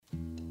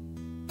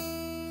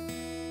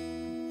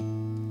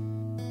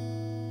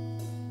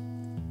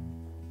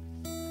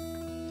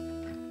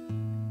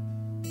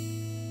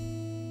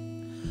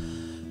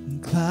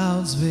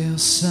clouds will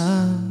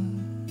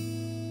sun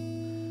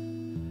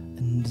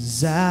and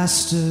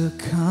disaster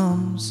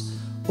comes,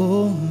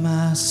 oh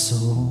my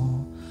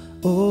soul,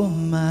 oh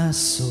my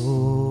soul.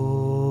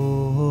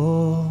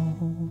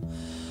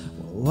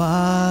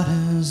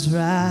 Waters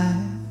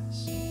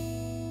rise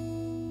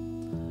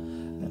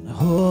and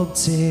hope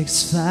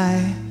takes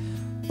flight,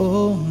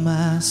 oh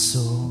my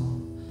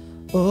soul,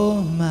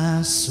 oh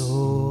my soul,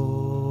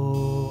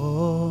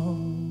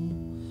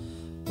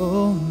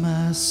 oh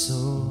my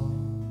soul.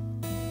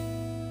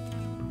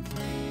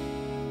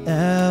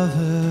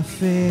 Ever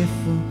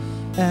faithful,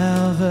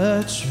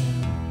 ever true,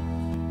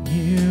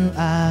 you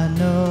I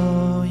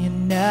know, you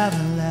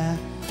never let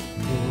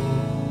go.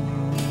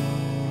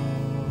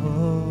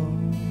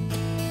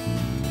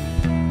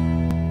 You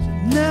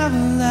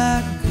never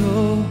let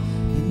go,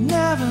 you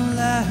never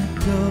let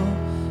go,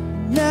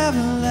 you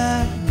never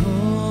let go,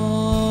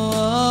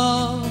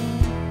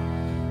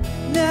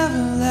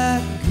 never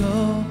let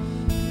go,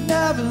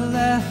 never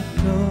let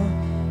go,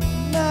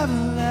 never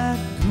let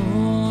go.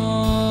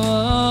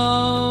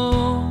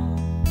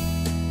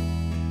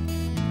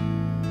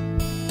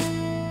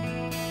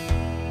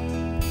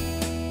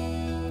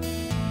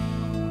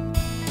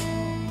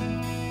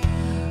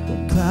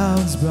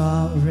 Clouds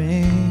brought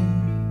rain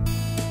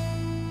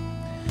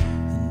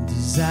and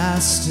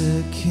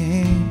disaster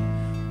came,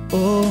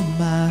 oh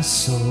my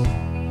soul,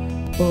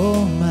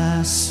 oh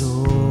my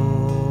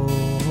soul.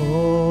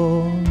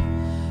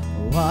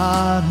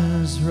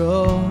 Waters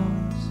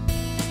rose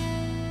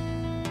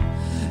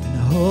and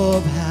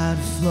hope had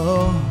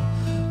flown,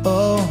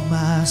 oh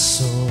my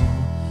soul,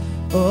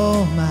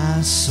 oh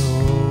my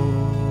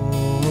soul,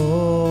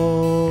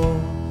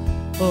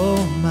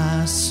 oh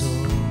my soul.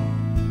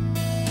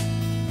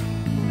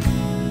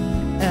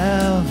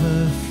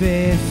 Ever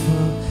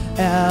faithful,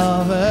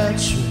 ever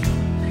true,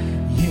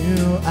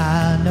 you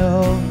I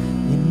know,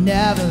 you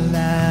never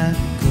let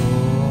go.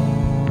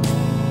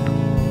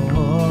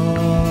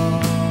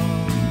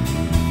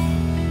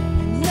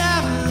 You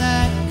never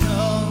let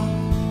go,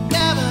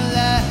 never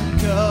let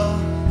go,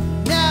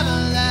 never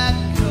let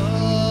go,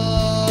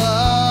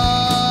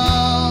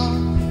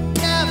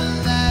 never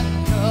let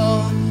go,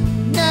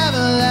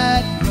 never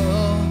let go,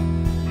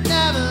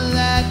 never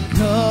let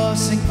go.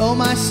 Sing, oh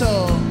my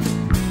soul.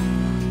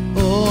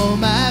 Oh,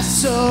 my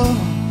soul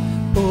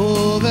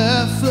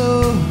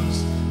overflows.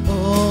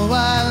 Oh, I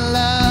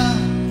love,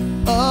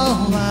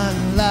 oh, I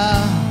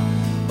love.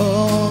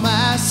 Oh,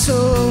 my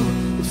soul,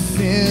 it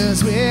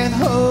fills with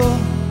hope.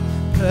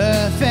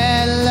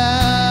 Perfect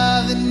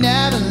love that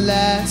never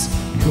lets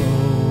go.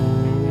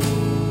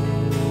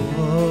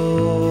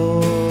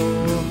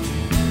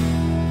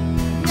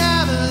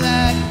 Never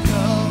let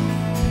go,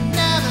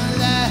 never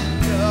let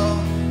go,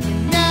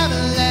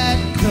 never let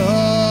go.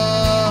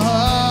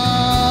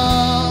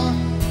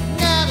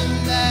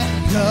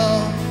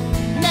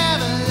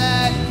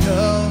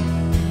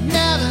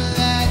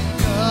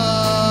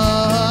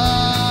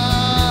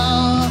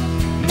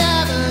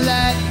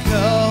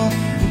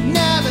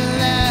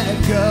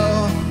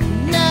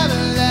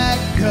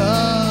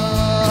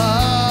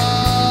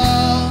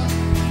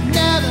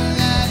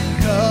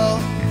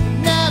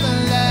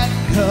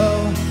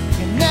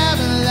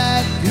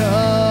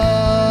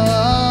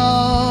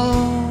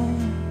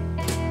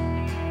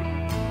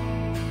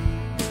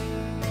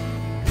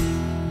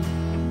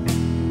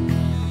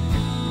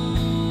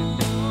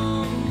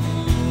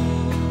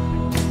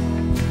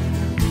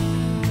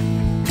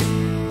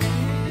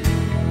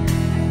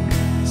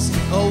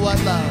 Oh, what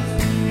love.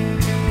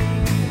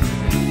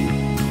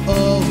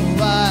 Oh,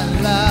 what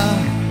love.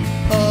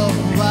 Oh,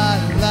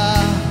 what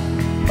love.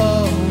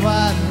 Oh,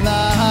 what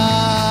love.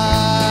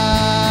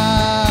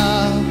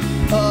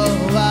 Oh,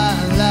 what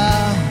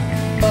love.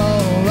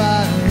 Oh,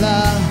 what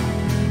love.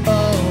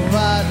 Oh,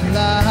 what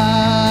love.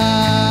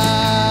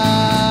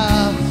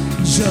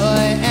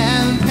 Joy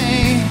and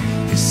pain,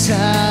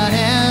 sun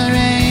and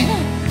rain.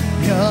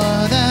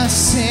 You're the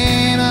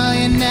same, oh,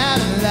 you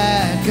never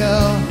let go.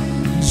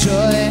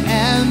 Joy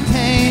and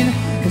pain,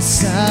 the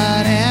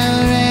sun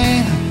and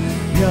rain,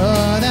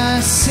 you're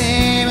the same.